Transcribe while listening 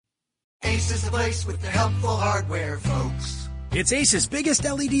Ace is the place with the helpful hardware, folks. It's Ace's biggest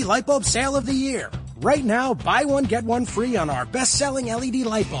LED light bulb sale of the year. Right now, buy one, get one free on our best-selling LED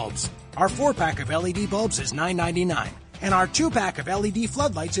light bulbs. Our 4-pack of LED bulbs is $9.99, and our 2-pack of LED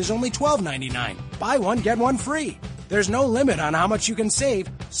floodlights is only $12.99. Buy one, get one free. There's no limit on how much you can save,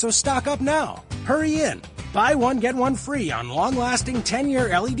 so stock up now. Hurry in. Buy one, get one free on long-lasting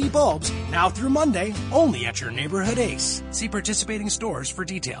 10-year LED bulbs, now through Monday, only at your neighborhood Ace. See participating stores for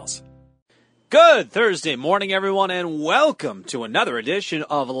details. Good Thursday morning, everyone, and welcome to another edition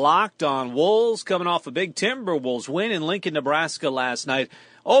of Locked On Wolves, coming off a big Timberwolves win in Lincoln, Nebraska last night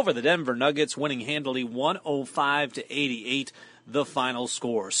over the Denver Nuggets, winning handily 105-88, the final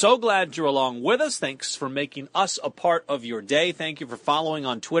score. So glad you're along with us. Thanks for making us a part of your day. Thank you for following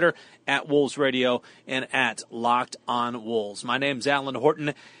on Twitter at Wolves Radio and at Locked On Wolves. My name's Alan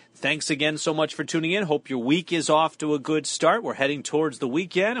Horton. Thanks again so much for tuning in. Hope your week is off to a good start. We're heading towards the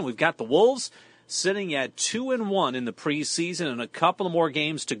weekend, and we've got the Wolves sitting at 2-1 in the preseason and a couple more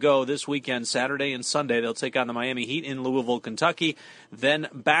games to go this weekend, Saturday and Sunday. They'll take on the Miami Heat in Louisville, Kentucky. Then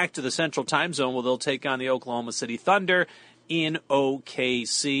back to the Central Time Zone where they'll take on the Oklahoma City Thunder in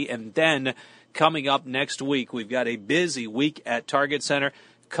OKC. And then coming up next week, we've got a busy week at Target Center.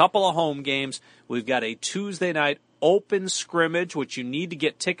 Couple of home games. We've got a Tuesday night open scrimmage, which you need to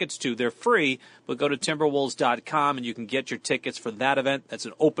get tickets to. They're free, but go to Timberwolves.com and you can get your tickets for that event. That's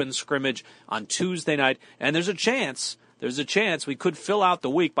an open scrimmage on Tuesday night. And there's a chance we could fill out the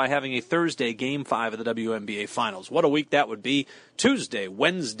week by having a Thursday Game 5 of the WNBA Finals. What a week that would be. Tuesday,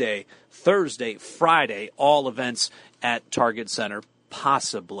 Wednesday, Thursday, Friday, all events at Target Center.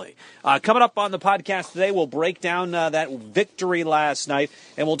 Possibly. Coming up on the podcast today, we'll break down that victory last night,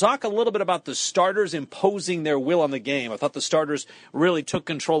 and we'll talk a little bit about the starters imposing their will on the game. I thought the starters really took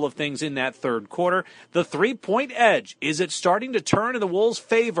control of things in that third quarter. The three-point edge, is it starting to turn in the Wolves'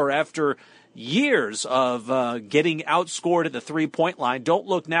 favor after years of getting outscored at the three-point line? Don't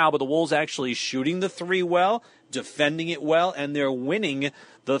look now, but the Wolves actually shooting the three well, defending it well, and they're winning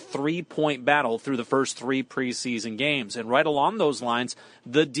the three-point battle through the first three preseason games. And right along those lines,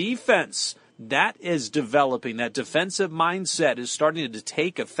 the defense, that is developing. That defensive mindset is starting to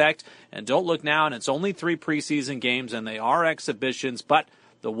take effect. And don't look now, and it's only three preseason games, and they are exhibitions, but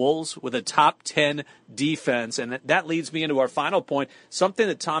the Wolves with a top 10 defense. And that leads me into our final point, something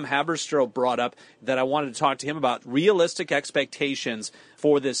that Tom Haberstroh brought up that I wanted to talk to him about, realistic expectations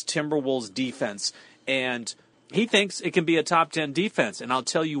for this Timberwolves defense. And he thinks it can be a top 10 defense, and I'll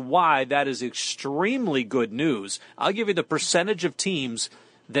tell you why that is extremely good news. I'll give you the percentage of teams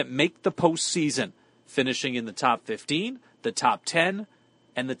that make the postseason, finishing in the top 15, the top 10,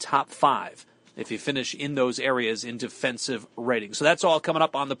 and the top 5, if you finish in those areas in defensive rating. So that's all coming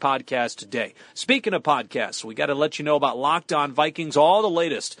up on the podcast today. Speaking of podcasts, we got to let you know about Locked On Vikings, all the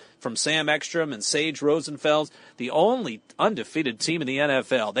latest from Sam Ekstrom and Sage Rosenfeld, the only undefeated team in the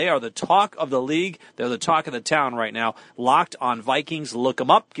NFL. They are the talk of the league. They're the talk of the town right now. Locked On Vikings. Look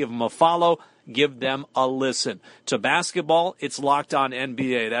them up. Give them a follow. Give them a listen. To basketball, it's Locked On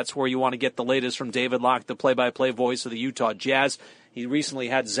NBA. That's where you want to get the latest from David Locke, the play-by-play voice of the Utah Jazz. He recently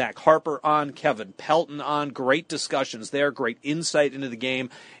had Zach Harper on, Kevin Pelton on. Great discussions there, great insight into the game.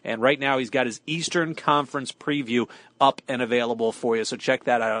 And right now he's got his Eastern Conference preview up and available for you. So check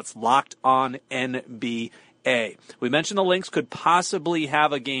that out. It's Locked On NBA. We mentioned the Lynx could possibly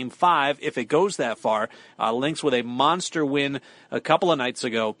have a Game 5 if it goes that far. Lynx with a monster win a couple of nights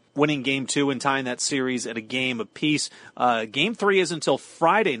ago, winning Game 2 and tying that series at a game apiece. Game 3 is until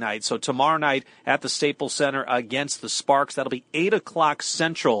Friday night, so tomorrow night at the Staples Center against the Sparks. That'll be 8 o'clock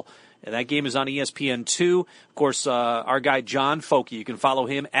Central. And that game is on ESPN2. Of course, our guy John Foke, you can follow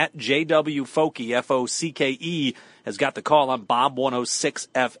him at JW Foke, has got the call on Bob 106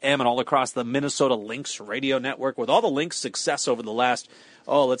 FM and all across the Minnesota Lynx radio network. With all the Lynx success over the last,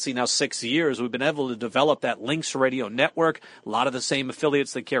 6 years, we've been able to develop that Lynx radio network. A lot of the same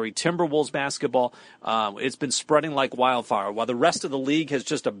affiliates that carry Timberwolves basketball. It's been spreading like wildfire, while the rest of the league has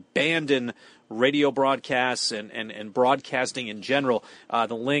just abandoned radio broadcasts and broadcasting in general.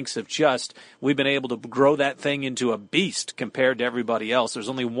 The Lynx we've been able to grow that thing into a beast compared to everybody else. There's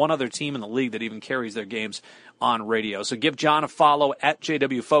only one other team in the league that even carries their games on radio. So give John a follow at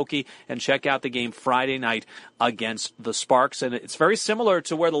JW Foke and check out the game Friday night against the Sparks. And it's very similar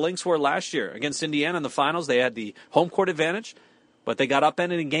to where the Lynx were last year against Indiana in the finals. They had the home court advantage, but they got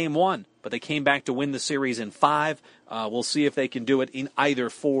upended in Game 1. But they came back to win the series in 5. We'll see if they can do it in either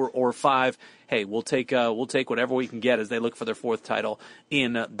 4 or 5. Hey, we'll take whatever we can get as they look for their 4th title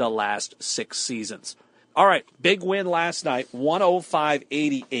in the last 6 seasons. All right, big win last night,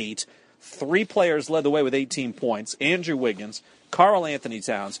 105-88. 3 players led the way with 18 points. Andrew Wiggins, Karl Anthony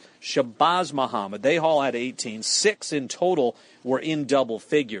Towns, Shabazz Muhammad. They all had 18. 6 in total were in double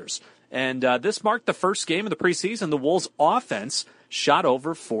figures. And this marked the first game of the preseason. The Wolves' offense shot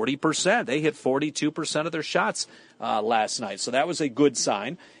over 40%. They hit 42% of their shots last night. So that was a good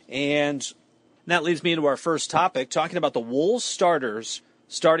sign. And that leads me into our first topic, talking about the Wolves starters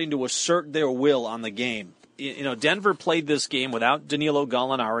starting to assert their will on the game. You know, Denver played this game without Danilo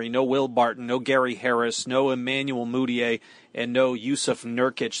Gallinari, no Will Barton, no Gary Harris, no Emmanuel Mudiay, and no Yusuf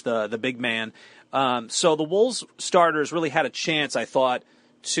Nurkic, the big man. So the Wolves starters really had a chance, I thought,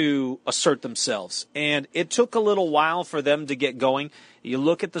 to assert themselves. And it took a little while for them to get going. You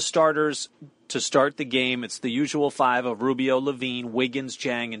look at the starters to start the game, it's the usual 5 of Rubio, Levine, Wiggins,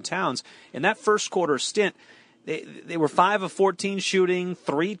 Jang, and Towns. In that first quarter stint, they were 5 of 14 shooting,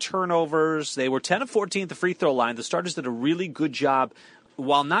 3 turnovers. They were 10 of 14 at the free throw line. The starters did a really good job,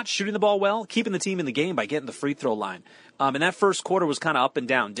 while not shooting the ball well, keeping the team in the game by getting the free throw line. And that first quarter was kind of up and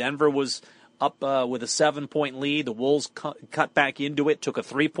down. Denver was up with a 7-point lead. The Wolves cut back into it, took a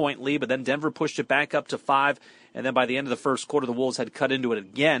 3-point lead, but then Denver pushed it back up to 5. And then by the end of the first quarter, the Wolves had cut into it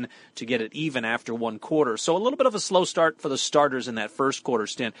again to get it even after one quarter. So a little bit of a slow start for the starters in that first quarter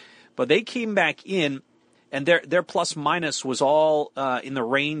stint. But they came back in, and their plus-minus was all in the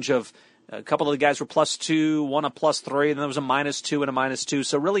range of a couple of the guys were +2, one a +3, and there was a -2 and a -2.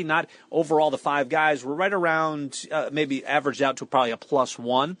 So really not overall the 5 guys were right around maybe averaged out to probably a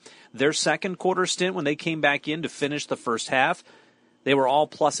 +1. Their second quarter stint when they came back in to finish the first half, they were all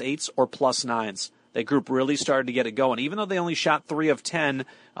 +8s or +9s. That group really started to get it going. Even though they only shot 3 of 10,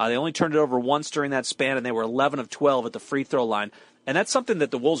 they only turned it over once during that span, and they were 11 of 12 at the free throw line. And that's something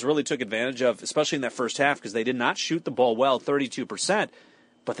that the Wolves really took advantage of, especially in that first half, because they did not shoot the ball well, 32%,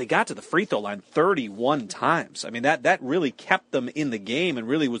 but they got to the free throw line 31 times. I mean, that really kept them in the game and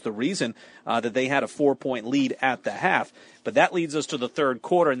really was the reason that they had a 4-point lead at the half. But that leads us to the third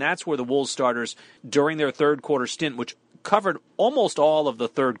quarter, and that's where the Wolves starters, during their third quarter stint, which covered almost all of the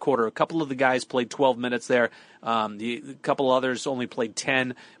third quarter. A couple of the guys played 12 minutes there. A couple others only played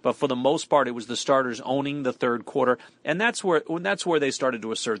 10. But for the most part, it was the starters owning the third quarter. And that's where they started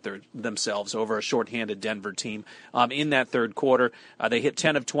to assert themselves over a shorthanded Denver team. In that third quarter, they hit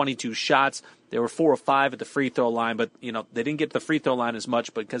 10 of 22 shots. They were 4 of 5 at the free throw line, but they didn't get to the free throw line as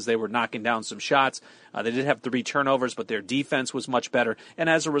much because they were knocking down some shots. They did have 3 turnovers, but their defense was much better. And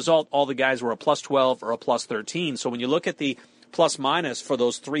as a result, all the guys were a +12 or a +13. So when you look at the plus-minus for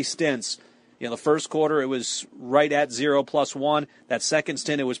those 3 stints, the first quarter it was right at 0, +1. That second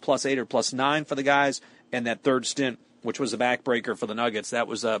stint it was +8 or +9 for the guys, and that third stint, which was the backbreaker for the Nuggets, that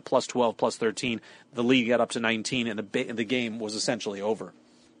was +12, +13. The league got up to 19, and the game was essentially over.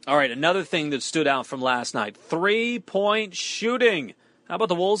 All right, another thing that stood out from last night, 3-point shooting. How about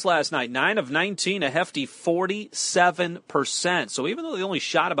the Wolves last night? 9 of 19, a hefty 47%. So even though they only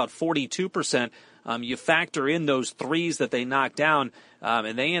shot about 42%, you factor in those threes that they knocked down,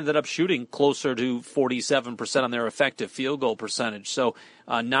 and they ended up shooting closer to 47% on their effective field goal percentage. So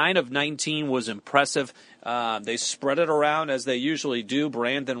 9 of 19 was impressive. They spread it around as they usually do.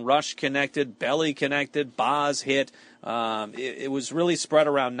 Brandon Rush connected, Belly connected, Boz hit. It was really spread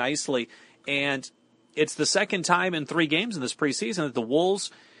around nicely. And it's the second time in 3 games in this preseason that the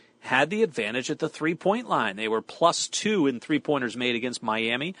Wolves had the advantage at the 3-point line. They were +2 in 3-pointers made against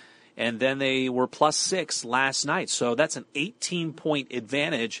Miami, and then they were +6 last night. So that's an 18-point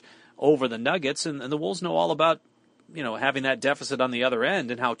advantage over the Nuggets, and the Wolves know all about having that deficit on the other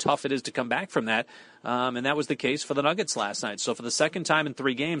end and how tough it is to come back from that. And that was the case for the Nuggets last night. So for the second time in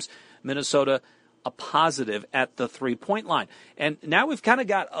 3 games, Minnesota a positive at the 3-point line. And now we've kind of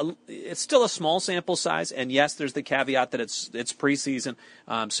got it's still a small sample size, and yes, there's the caveat that it's preseason,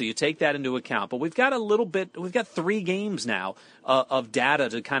 so you take that into account. But we've got 3 games now of data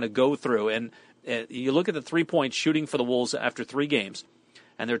to kind of go through, and you look at the 3-point shooting for the Wolves after 3 games,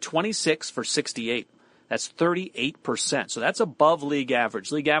 and they're 26 for 68. That's 38%. So that's above league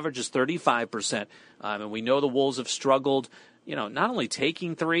average. League average is 35%. And we know the Wolves have struggled, not only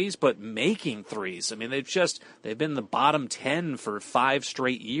taking threes, but making threes. I mean, they've been the bottom 10 for 5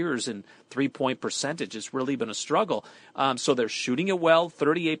 straight years, and 3-point percentage has really been a struggle. So they're shooting it well,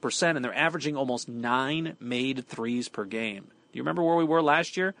 38%, and they're averaging almost 9 made threes per game. Do you remember where we were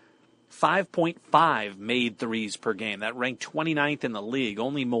last year? 5.5 made threes per game. That ranked 29th in the league.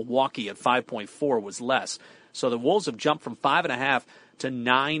 Only Milwaukee at 5.4 was less. So the Wolves have jumped from 5.5 to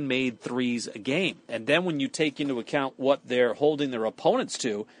 9 made threes a game. And then when you take into account what they're holding their opponents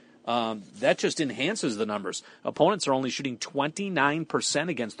to, that just enhances the numbers. Opponents are only shooting 29%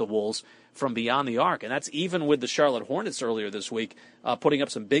 against the Wolves from beyond the arc, and that's even with the Charlotte Hornets earlier this week putting up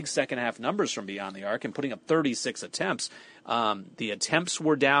some big second-half numbers from beyond the arc and putting up 36 attempts. The attempts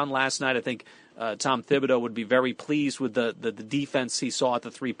were down last night. I think Tom Thibodeau would be very pleased with the defense he saw at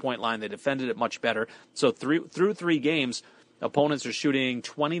the three-point line. They defended it much better. So through 3 games, opponents are shooting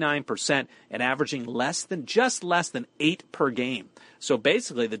 29% and averaging just less than 8 per game. So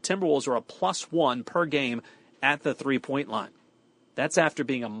basically, the Timberwolves are a +1 per game at the three-point line. That's after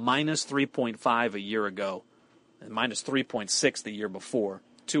being a minus 3.5 a year ago and minus 3.6 the year before,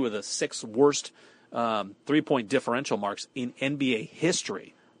 2 of the 6 worst three-point differential marks in NBA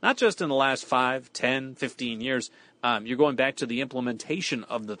history. Not just in the last 5, 10, 15 years. You're going back to the implementation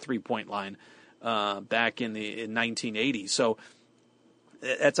of the three-point line back in 1980. So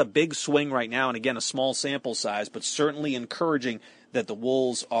that's a big swing right now, and again, a small sample size, but certainly encouraging that the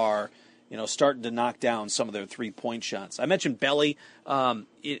Wolves are, starting to knock down some of their three-point shots. I mentioned Belly.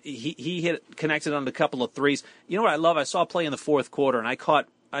 He connected on a couple of threes. You know what I love? I saw a play in the fourth quarter, and I caught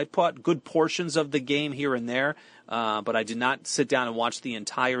good portions of the game here and there, but I did not sit down and watch the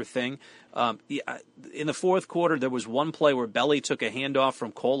entire thing. In the fourth quarter, there was one play where Belly took a handoff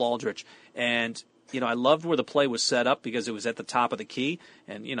from Cole Aldrich, and I loved where the play was set up because it was at the top of the key,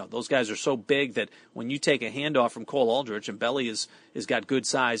 and those guys are so big that when you take a handoff from Cole Aldrich, and Belly has got good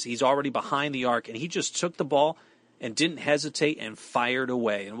size, he's already behind the arc, and he just took the ball and didn't hesitate and fired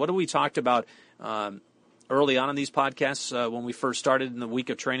away. And what have we talked about early on in these podcasts when we first started in the week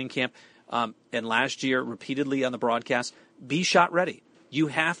of training camp and last year repeatedly on the broadcast? Be shot ready. You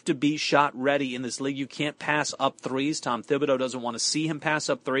have to be shot ready in this league. You can't pass up threes. Tom Thibodeau doesn't want to see him pass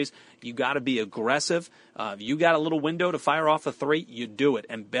up threes. You got to be aggressive. If you got a little window to fire off a three, you do it.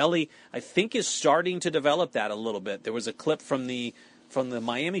 And Belly, I think, is starting to develop that a little bit. There was a clip from the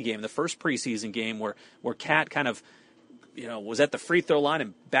Miami game, the first preseason game, where Cat kind of was at the free throw line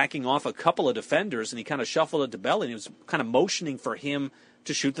and backing off a couple of defenders, and he kind of shuffled it to Belly, and he was kind of motioning for him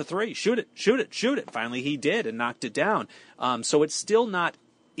to shoot the three. Shoot it. Finally, he did and knocked it down. So it's still not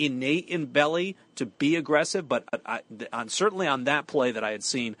innate in Belly to be aggressive, but certainly on that play that I had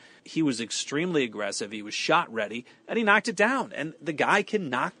seen, he was extremely aggressive. He was shot ready, and he knocked it down. And the guy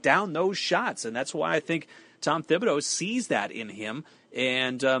can knock down those shots, and that's why I think Tom Thibodeau sees that in him,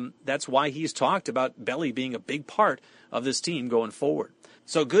 and that's why he's talked about Belly being a big part of this team going forward.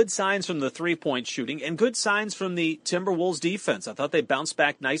 So good signs from the three-point shooting and good signs from the Timberwolves defense. I thought they bounced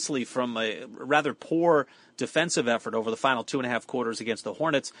back nicely from a rather poor defensive effort over the final 2.5 quarters against the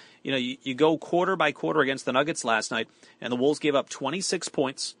Hornets. You go quarter by quarter against the Nuggets last night, and the Wolves gave up 26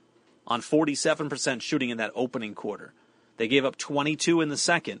 points on 47% shooting in that opening quarter. They gave up 22 in the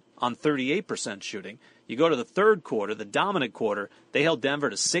second on 38% shooting. You go to the third quarter, the dominant quarter, they held Denver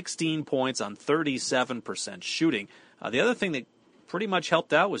to 16 points on 37% shooting. The other thing that pretty much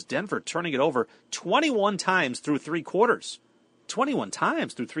helped out was Denver turning it over 21 times through 3 quarters. 21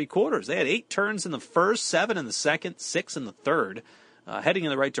 times through 3 quarters. They had 8 turns in the first, 7 in the second, 6 in the third. Heading in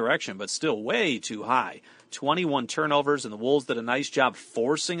the right direction, but still way too high. 21 turnovers, and the Wolves did a nice job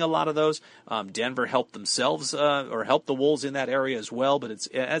forcing a lot of those. Denver helped themselves, or helped the Wolves in that area as well, but it's,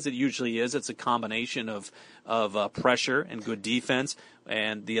 as it usually is, it's a combination of pressure and good defense,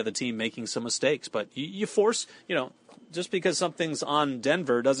 and the other team making some mistakes. But you force, just because something's on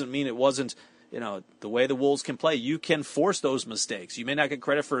Denver doesn't mean it wasn't, the way the Wolves can play. You can force those mistakes. You may not get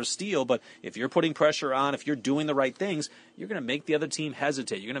credit for a steal, but if you're putting pressure on, if you're doing the right things, you're going to make the other team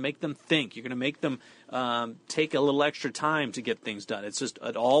hesitate. You're going to make them think. You're going to make them take a little extra time to get things done.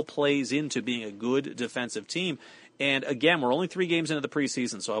 It all plays into being a good defensive team. And again, we're only 3 games into the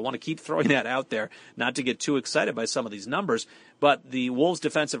preseason, so I want to keep throwing that out there, not to get too excited by some of these numbers. But the Wolves'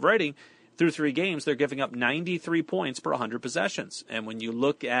 defensive rating, through 3 games, they're giving up 93 points per 100 possessions. And when you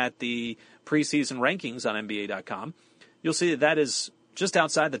look at the preseason rankings on NBA.com, you'll see that is just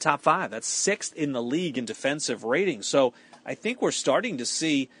outside the top 5. That's 6th in the league in defensive ratings. So I think we're starting to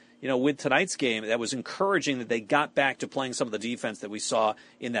see, with tonight's game, that was encouraging that they got back to playing some of the defense that we saw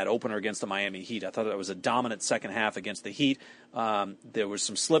in that opener against the Miami Heat. I thought that was a dominant second half against the Heat. There was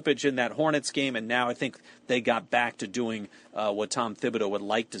some slippage in that Hornets game, and now I think they got back to doing what Tom Thibodeau would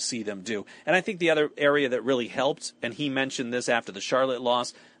like to see them do. And I think the other area that really helped, and he mentioned this after the Charlotte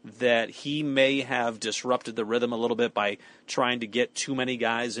loss, that he may have disrupted the rhythm a little bit by trying to get too many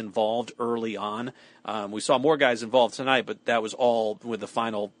guys involved early on. We saw more guys involved tonight, but that was all with the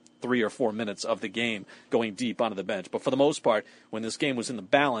final 3 or 4 minutes of the game going deep onto the bench. But for the most part, when this game was in the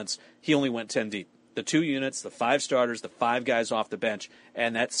balance, he only went 10 deep. The 2 units, the 5 starters, the 5 guys off the bench,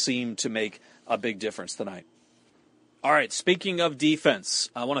 and that seemed to make a big difference tonight. All right, speaking of defense,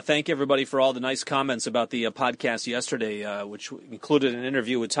 I want to thank everybody for all the nice comments about the podcast yesterday, which included an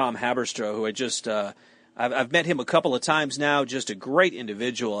interview with Tom Haberstroh, who I just I've met him a couple of times now, just a great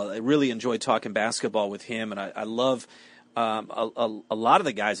individual. I really enjoyed talking basketball with him, and I love a lot of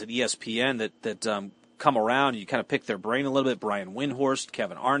the guys at ESPN that come around. You kind of pick their brain a little bit. Brian Windhorst,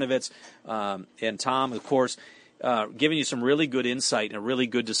 Kevin Arnovitz, and Tom, of course, giving you some really good insight and a really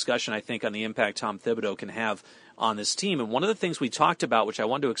good discussion, I think, on the impact Tom Thibodeau can have on this team. And one of the things we talked about, which I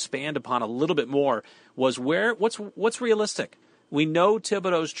wanted to expand upon a little bit more, was what's realistic. We know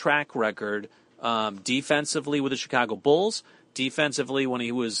Thibodeau's track record defensively with the Chicago Bulls, defensively when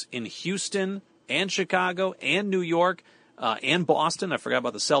he was in Houston and Chicago and New York and Boston. I forgot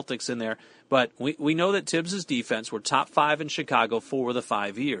about the Celtics in there. But we know that Tibbs' defense were top 5 in Chicago for the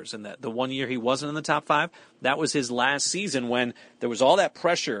 5 years. And that the 1 year he wasn't in the top 5, that was his last season when there was all that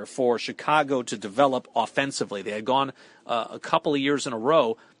pressure for Chicago to develop offensively. They had gone a couple of years in a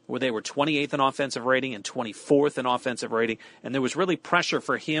row where they were 28th in offensive rating and 24th in offensive rating. And there was really pressure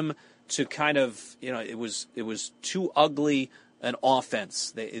for him to kind of, it was too ugly an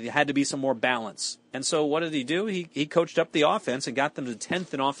offense. There had to be some more balance. And so what did he do? He coached up the offense and got them to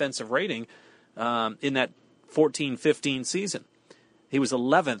 10th in offensive rating in that 14-15 season. He was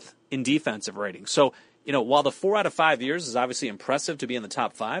 11th in defensive rating. So, while the 4 out of 5 years is obviously impressive to be in the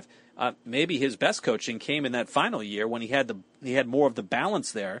top 5, maybe his best coaching came in that final year when he had more of the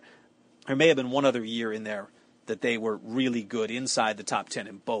balance there. There may have been one other year in there that they were really good inside the top 10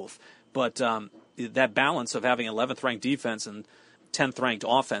 in both. But that balance of having 11th ranked defense and 10th ranked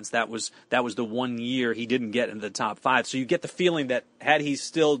offense, that was the 1 year he didn't get into the top 5. So you get the feeling that had he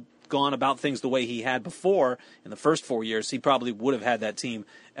still gone about things the way he had before in the first 4 years, he probably would have had that team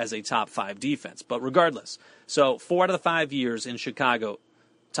as a top 5 defense. But regardless, so 4 out of the 5 years in Chicago,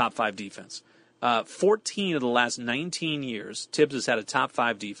 top 5 defense. 14 of the last 19 years, Tibbs has had a top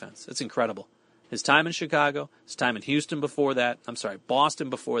 5 defense. It's incredible. His time in Chicago, his time in Houston before that, Boston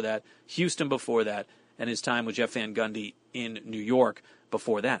before that, Houston before that, and his time with Jeff Van Gundy in New York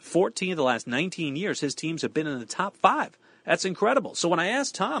before that. 14 of the last 19 years, his teams have been in the top 5. That's incredible. So when I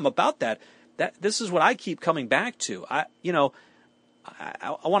asked Tom about that this is what I keep coming back to. I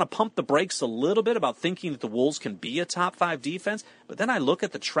want to pump the brakes a little bit about thinking that the Wolves can be a top 5 defense, but then I look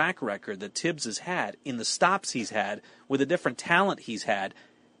at the track record that Tibbs has had in the stops he's had with the different talent he's had,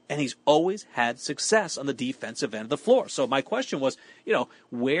 and he's always had success on the defensive end of the floor. So my question was,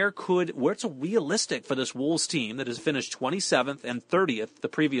 where's realistic for this Wolves team that has finished 27th and 30th the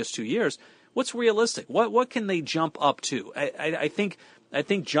previous 2 years? What's realistic? What can they jump up to? I think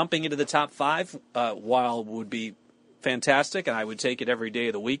jumping into the top 5, while would be fantastic, and I would take it every day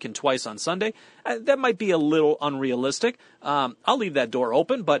of the week and twice on Sunday, that might be a little unrealistic. I'll leave that door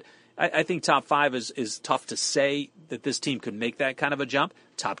open, but I think top 5 is tough to say that this team could make that kind of a jump.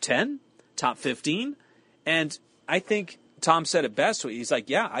 Top 10, top 15, and I think Tom said it best. He's like,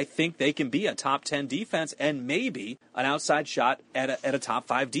 yeah, I think they can be a top 10 defense and maybe an outside shot at a top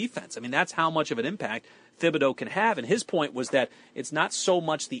 5 defense. I mean, that's how much of an impact Thibodeau can have. And his point was that it's not so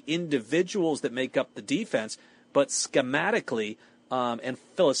much the individuals that make up the defense, but schematically and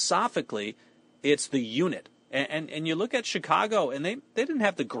philosophically, it's the unit. And you look at Chicago, and they didn't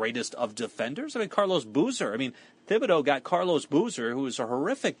have the greatest of defenders. I mean, Carlos Boozer. I mean, Thibodeau got Carlos Boozer, who is a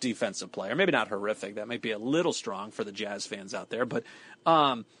horrific defensive player. Maybe not horrific. That might be a little strong for the Jazz fans out there. But,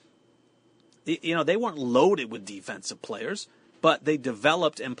 they weren't loaded with defensive players, but they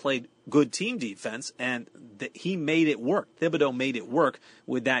developed and played good team defense, and he made it work. Thibodeau made it work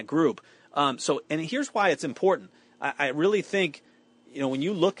with that group. And here's why it's important. I really think, when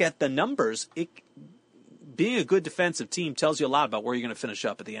you look at the numbers, being a good defensive team tells you a lot about where you're going to finish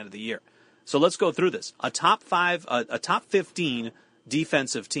up at the end of the year. So let's go through this. A top 15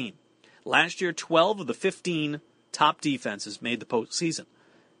 defensive team. Last year, 12 of the 15 top defenses made the postseason.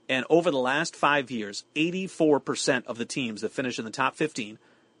 And over the last 5 years, 84% of the teams that finish in the top 15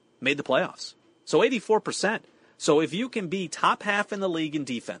 made the playoffs. So 84%. So if you can be top half in the league in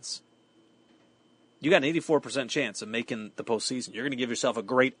defense, you got an 84% chance of making the postseason. You're going to give yourself a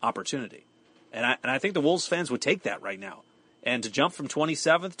great opportunity. And I think the Wolves fans would take that right now. And to jump from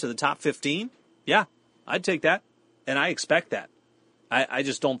 27th to the top 15, yeah, I'd take that. And I expect that. I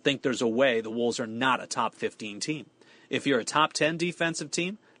just don't think there's a way the Wolves are not a top 15 team. If you're a top 10 defensive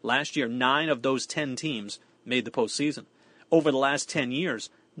team, last year 9 of those 10 teams made the postseason. Over the last 10 years,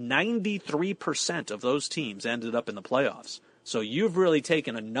 93% of those teams ended up in the playoffs. So you've really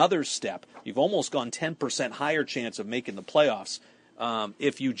taken another step. You've almost gone 10% higher chance of making the playoffs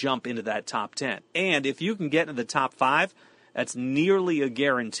if you jump into that top 10. And if you can get into the top 5, that's nearly a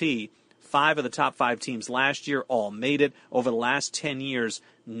guarantee 5 of the top 5 teams last year all made it. Over the last 10 years,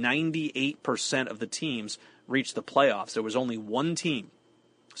 98% of the teams reached the playoffs. There was only one team.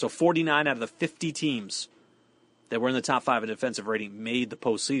 So 49 out of the 50 teams that were in the top 5 in defensive rating made the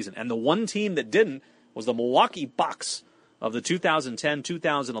postseason. And the one team that didn't was the Milwaukee Bucks of the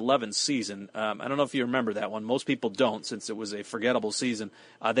 2010-2011 season. I don't know if you remember that one. Most people don't, since it was a forgettable season.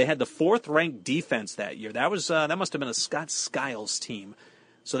 They had the 4th-ranked defense that year. That must have been a Scott Skiles team.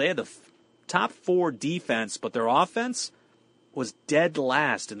 So they had the top 4 defense, but their offense was dead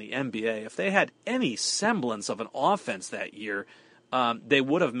last in the NBA. If they had any semblance of an offense that year, they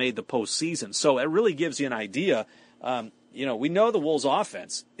would have made the postseason. So it really gives you an idea. We know the Wolves'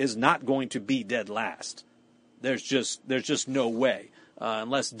 offense is not going to be dead last. There's just no way,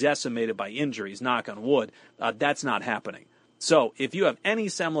 unless decimated by injuries, knock on wood, that's not happening. So if you have any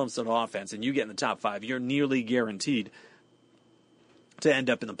semblance of offense and you get in the top 5, you're nearly guaranteed to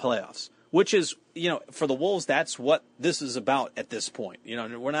end up in the playoffs, which is, for the Wolves, that's what this is about at this point.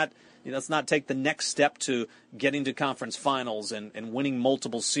 We're not, let's not take the next step to getting to conference finals and winning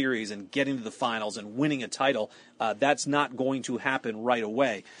multiple series and getting to the finals and winning a title. That's not going to happen right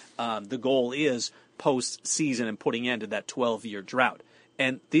away. The goal is postseason and putting end to that 12-year drought.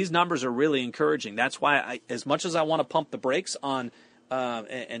 And these numbers are really encouraging. That's why, as much as I want to pump the brakes on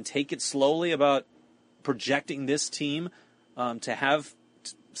and take it slowly about projecting this team to have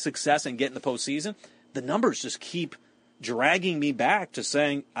success and get in the postseason, the numbers just keep dragging me back to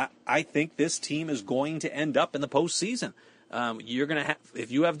saying I think this team is going to end up in the postseason. You're going to have,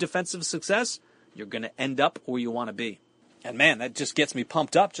 if you have defensive success, you're going to end up where you want to be. And man, that just gets me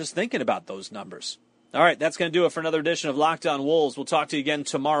pumped up just thinking about those numbers. All right, that's going to do it for another edition of Locked On Wolves. We'll talk to you again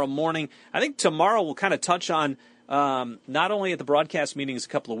tomorrow morning. I think tomorrow we'll kind of touch on not only at the broadcast meetings a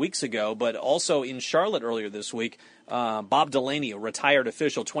couple of weeks ago, but also in Charlotte earlier this week. Bob Delaney, a retired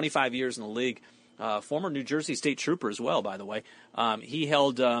official, 25 years in the league, former New Jersey State Trooper as well, by the way. He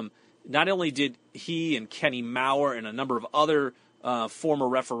held, not only did he and Kenny Maurer and a number of other former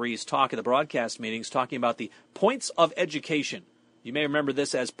referees talk at the broadcast meetings, talking about the points of education. You may remember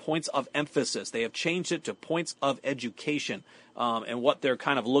this as points of emphasis. They have changed it to points of education and what they're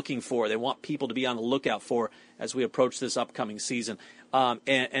kind of looking for. They want people to be on the lookout for as we approach this upcoming season.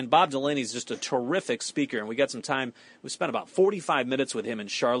 And Bob Delaney is just a terrific speaker, and we got some time. We spent about 45 minutes with him in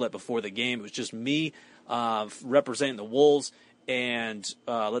Charlotte before the game. It was just me representing the Wolves, and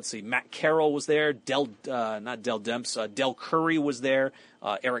let's see, Matt Carroll was there, Del Curry was there,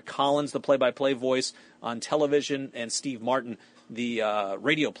 Eric Collins, the play-by-play voice on television, and Steve Martin, the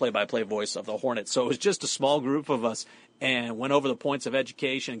radio play-by-play voice of the Hornets. So it was just a small group of us, and went over the points of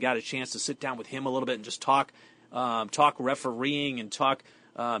education and got a chance to sit down with him a little bit and just talk refereeing and talk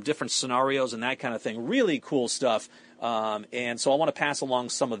different scenarios and that kind of thing. Really cool stuff. And so I want to pass along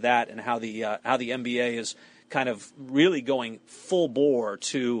some of that and how the NBA is kind of really going full bore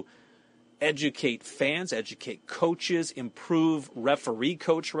to educate fans, educate coaches, improve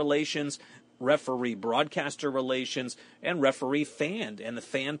referee-coach relations, referee-broadcaster relations, and referee-fan, and the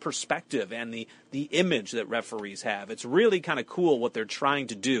fan perspective, and the image that referees have. It's really kind of cool what they're trying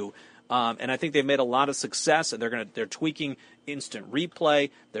to do. And I think they've made a lot of success. They're tweaking instant replay.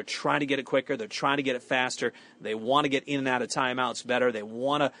 They're trying to get it quicker. They're trying to get it faster. They want to get in and out of timeouts better. They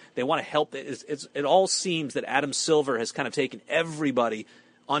want to help. It all seems that Adam Silver has kind of taken everybody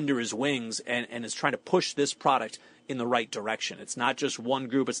under his wings and is trying to push this product in the right direction. It's not just one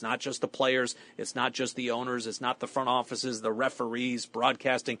group. It's not just the players. It's not just the owners. It's not the front offices, the referees,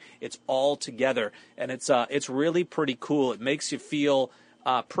 broadcasting. It's all together, and it's really pretty cool. It makes you feel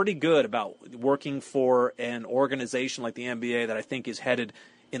pretty good about working for an organization like the NBA that I think is headed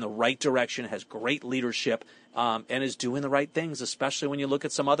in the right direction, has great leadership, and is doing the right things, especially when you look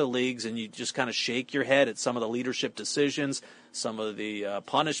at some other leagues and you just kind of shake your head at some of the leadership decisions, some of the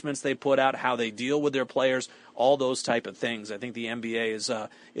punishments they put out, how they deal with their players, all those type of things. I think the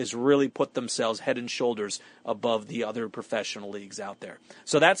NBA is really put themselves head and shoulders above the other professional leagues out there.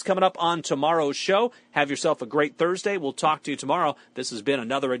 So that's coming up on tomorrow's show. Have yourself a great Thursday. We'll talk to you tomorrow. This has been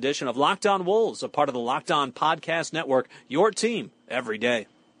another edition of Locked On Wolves, a part of the Locked On Podcast Network, your team every day.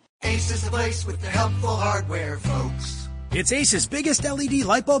 Ace is the place with the helpful hardware, folks. It's Ace's biggest LED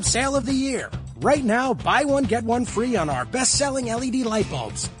light bulb sale of the year. Right now, buy one, get one free on our best-selling LED light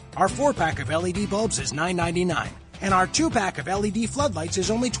bulbs. Our 4-pack of LED bulbs is $9.99, and our 2-pack of LED floodlights is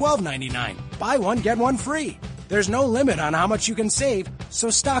only $12.99. Buy one, get one free. There's no limit on how much you can save,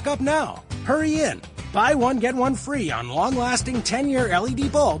 so stock up now. Hurry in. Buy one, get one free on long-lasting 10-year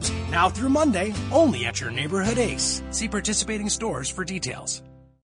LED bulbs now through Monday, only at your neighborhood Ace. See participating stores for details.